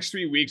 For the next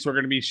 3 weeks, we're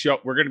going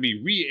to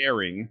be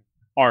re-airing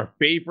our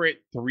favorite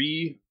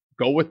 3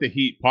 Go With the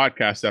Heat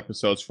podcast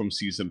episodes from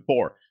season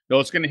 4.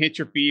 Those are going to hit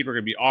your feed. We're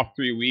going to be off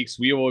 3 weeks.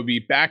 We will be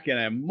back in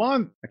a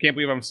month. I can't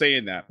believe I'm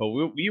saying that, but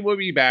we will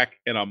be back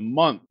in a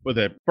month for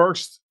the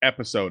first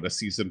episode of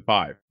season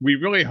 5. We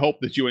really hope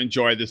that you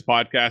enjoy this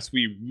podcast.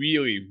 We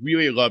really,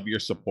 really love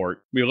your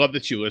support. We love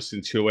that you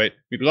listen to it.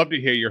 We'd love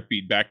to hear your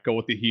feedback.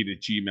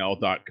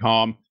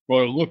 GoWithTheHeat@gmail.com.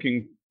 We're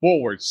looking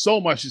forward so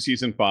much to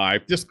season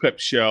 5, this clip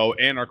show,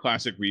 and our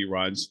classic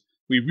reruns.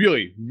 We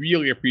really,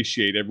 really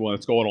appreciate everyone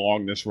that's going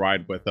along this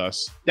ride with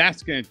us.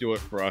 That's going to do it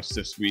for us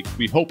this week.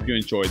 We hope you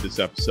enjoyed this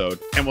episode,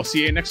 and we'll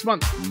see you next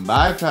month.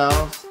 Bye,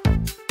 pals.